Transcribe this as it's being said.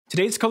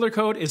Today's color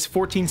code is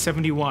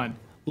 1471.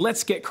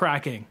 Let's get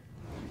cracking.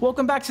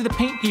 Welcome back to the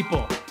Paint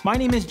People. My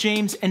name is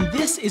James, and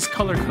this is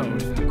Color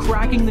Code,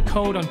 cracking the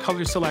code on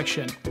color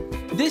selection.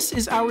 This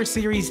is our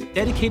series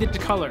dedicated to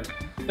color.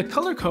 The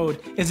color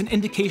code is an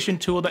indication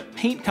tool that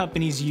paint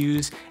companies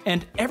use,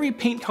 and every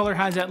paint color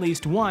has at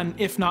least one,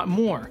 if not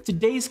more.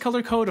 Today's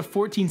color code of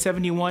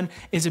 1471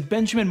 is a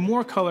Benjamin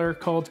Moore color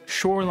called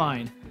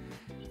Shoreline.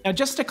 Now,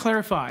 just to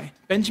clarify,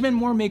 Benjamin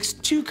Moore makes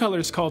two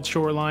colors called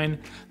Shoreline.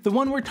 The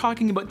one we're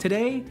talking about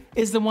today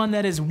is the one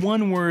that is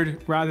one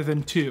word rather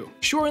than two.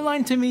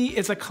 Shoreline to me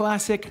is a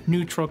classic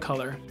neutral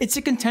color. It's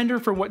a contender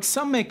for what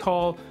some may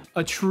call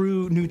a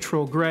true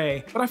neutral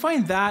gray, but I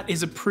find that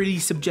is a pretty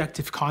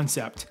subjective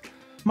concept.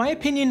 My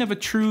opinion of a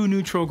true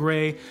neutral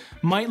gray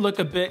might look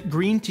a bit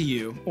green to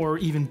you, or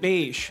even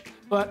beige,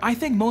 but I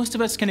think most of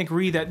us can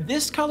agree that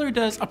this color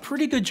does a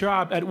pretty good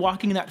job at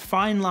walking that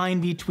fine line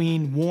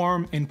between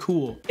warm and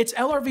cool. Its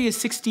LRV is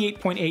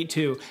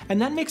 68.82,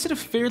 and that makes it a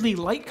fairly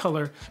light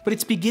color, but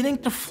it's beginning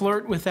to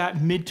flirt with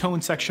that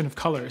mid-tone section of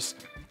colors.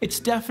 It's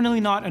definitely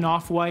not an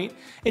off-white,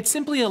 it's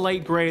simply a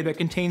light gray that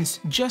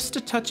contains just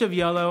a touch of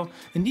yellow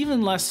and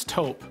even less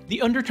taupe.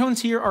 The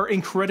undertones here are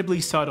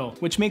incredibly subtle,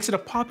 which makes it a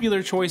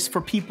popular choice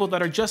for people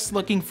that are just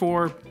looking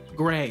for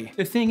gray.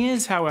 The thing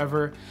is,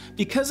 however,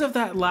 because of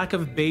that lack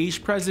of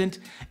beige present,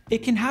 it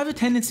can have a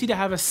tendency to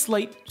have a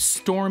slight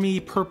stormy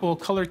purple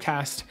color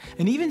cast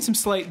and even some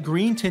slight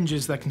green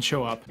tinges that can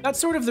show up. That's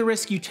sort of the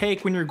risk you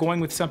take when you're going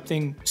with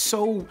something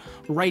so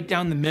right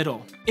down the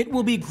middle. It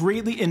will be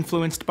greatly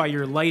influenced by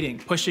your lighting,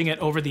 pushing it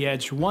over the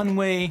edge one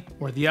way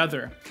or the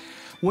other.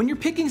 When you're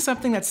picking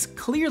something that's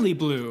clearly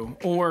blue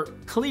or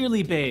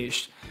clearly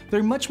beige,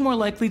 they're much more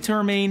likely to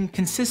remain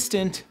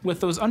consistent with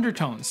those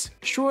undertones.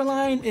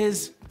 Shoreline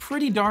is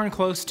pretty darn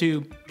close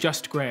to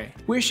just gray.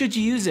 Where should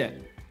you use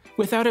it?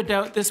 Without a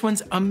doubt, this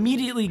one's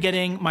immediately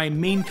getting my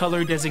main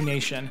color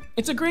designation.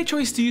 It's a great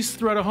choice to use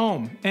throughout a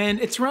home, and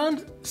it's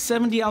around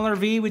 70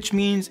 LRV, which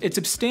means it's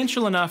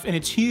substantial enough in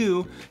its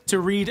hue to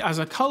read as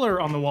a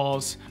color on the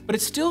walls, but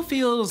it still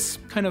feels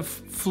kind of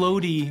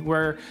floaty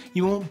where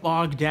you won't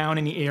bog down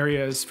any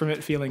areas from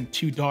it feeling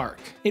too dark.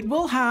 It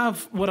will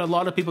have what a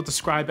lot of people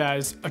describe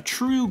as a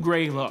true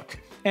gray look.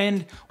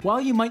 And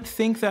while you might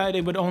think that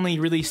it would only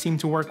really seem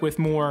to work with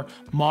more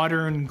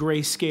modern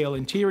grayscale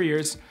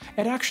interiors,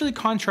 it actually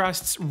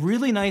contrasts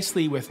really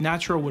nicely with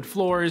natural wood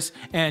floors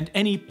and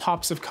any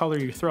pops of color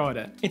you throw at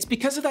it. It's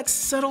because of that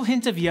subtle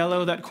hint of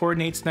yellow that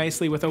coordinates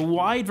nicely with a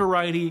wide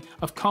variety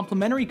of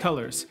complementary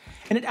colors,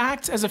 and it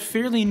acts as a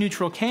fairly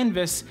neutral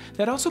canvas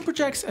that also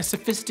projects a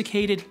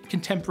sophisticated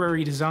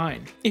contemporary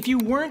design. If you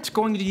weren't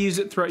going to use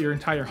it throughout your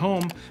entire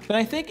home, then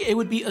I think it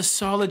would be a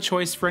solid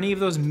choice for any of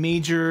those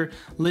major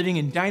living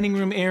and dining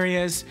room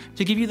areas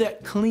to give you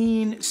that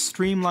clean,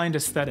 streamlined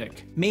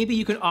aesthetic. Maybe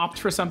you could opt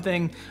for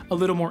something a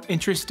little more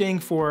interesting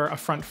for a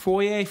front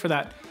foyer for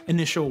that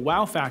initial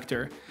wow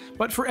factor,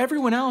 but for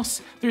everyone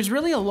else, there's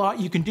really a lot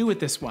you can do with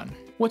this one.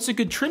 What's a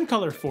good trim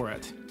color for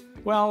it?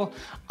 Well,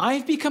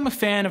 I've become a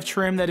fan of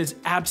trim that is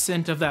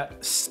absent of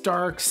that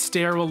stark,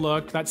 sterile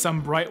look that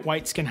some bright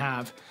whites can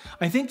have.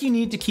 I think you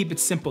need to keep it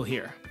simple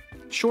here.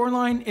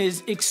 Shoreline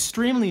is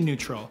extremely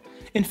neutral.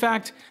 In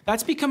fact,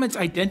 that's become its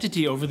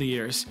identity over the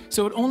years,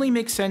 so it only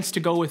makes sense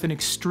to go with an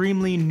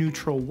extremely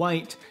neutral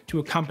white to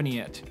accompany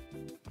it.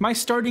 My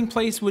starting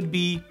place would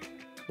be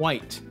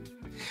white.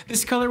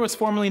 This color was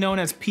formerly known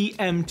as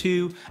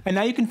PM2, and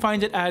now you can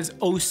find it as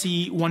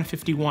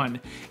OC151,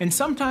 and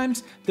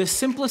sometimes the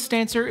simplest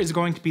answer is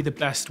going to be the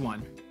best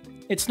one.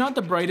 It's not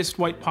the brightest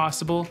white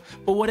possible,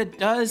 but what it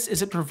does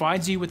is it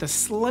provides you with a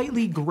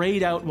slightly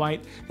grayed out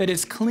white that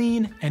is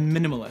clean and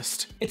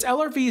minimalist. Its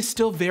LRV is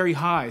still very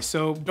high,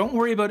 so don't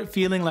worry about it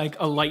feeling like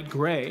a light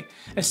gray,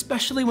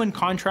 especially when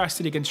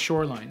contrasted against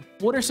Shoreline.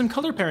 What are some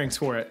color pairings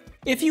for it?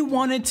 If you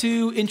wanted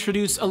to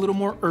introduce a little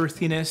more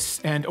earthiness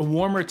and a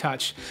warmer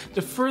touch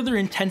to further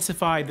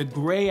intensify the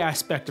gray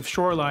aspect of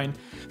Shoreline,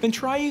 then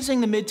try using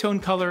the mid-tone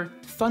color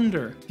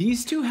Thunder.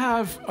 These two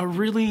have a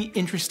really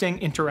interesting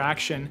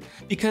interaction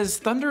because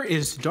Thunder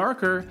is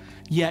darker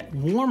yet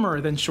warmer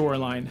than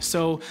Shoreline,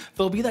 so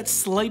there'll be that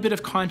slight bit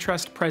of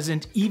contrast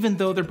present even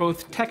though they're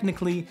both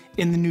technically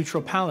in the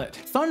neutral palette.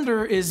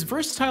 Thunder is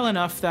versatile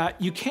enough that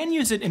you can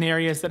use it in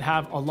areas that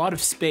have a lot of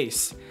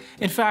space.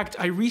 In fact,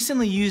 I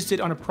recently used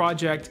it on a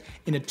project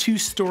in a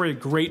 2-story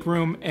great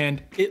room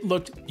and it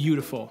looked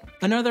beautiful.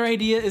 Another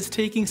idea is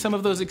taking some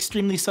of those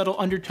extremely subtle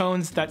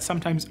undertones that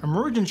sometimes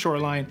emerge in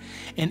Shoreline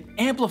and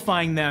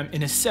amplifying them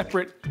in a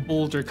separate,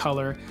 bolder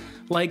color,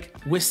 like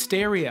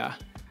Wisteria.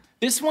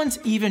 This one's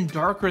even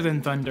darker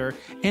than Thunder,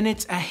 and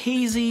it's a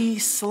hazy,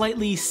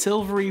 slightly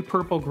silvery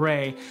purple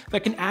gray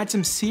that can add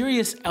some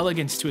serious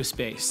elegance to a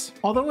space.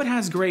 Although it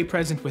has gray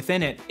present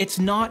within it, it's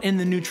not in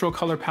the neutral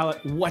color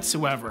palette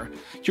whatsoever.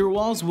 Your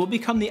walls will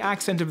become the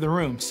accent of the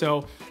room,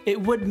 so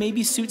it would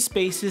maybe suit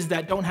spaces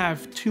that don't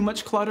have too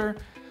much clutter,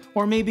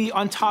 or maybe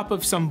on top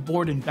of some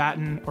board and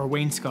batten or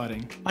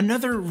wainscoting.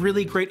 Another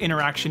really great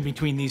interaction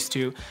between these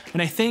two,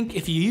 and I think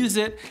if you use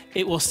it,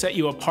 it will set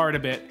you apart a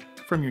bit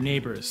from your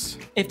neighbors,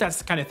 if that's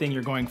the kind of thing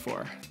you're going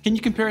for. Can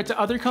you compare it to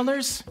other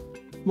colors?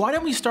 Why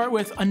don't we start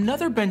with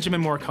another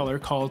Benjamin Moore color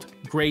called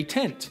gray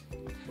tint?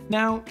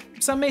 Now,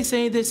 some may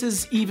say this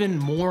is even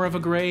more of a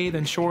gray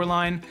than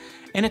Shoreline,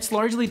 and it's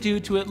largely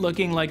due to it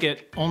looking like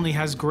it only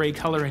has gray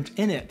colorant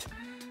in it.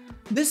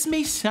 This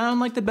may sound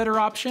like the better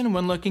option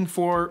when looking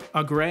for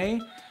a gray,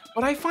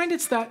 but I find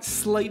it's that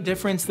slight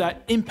difference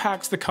that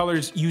impacts the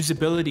color's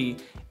usability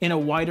in a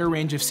wider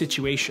range of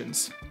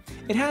situations.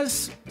 It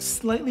has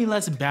slightly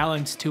less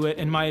balance to it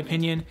in my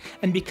opinion,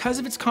 and because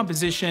of its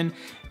composition,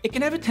 it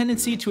can have a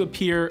tendency to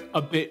appear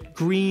a bit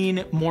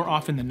green more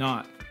often than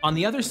not. On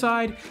the other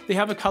side, they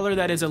have a color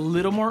that is a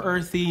little more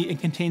earthy and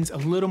contains a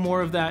little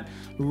more of that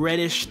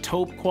reddish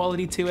taupe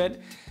quality to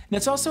it. And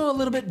it's also a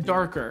little bit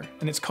darker,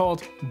 and it's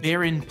called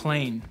Barren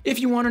Plain. If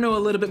you want to know a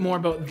little bit more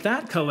about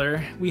that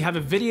color, we have a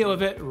video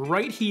of it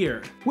right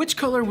here. Which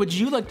color would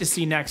you like to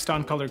see next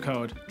on Color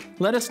Code?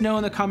 Let us know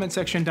in the comment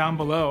section down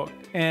below.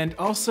 And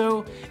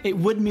also, it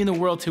would mean the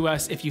world to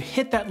us if you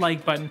hit that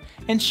like button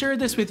and share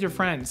this with your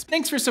friends.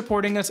 Thanks for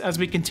supporting us as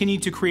we continue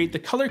to create the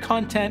color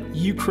content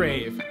you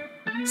crave.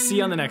 See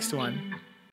you on the next one.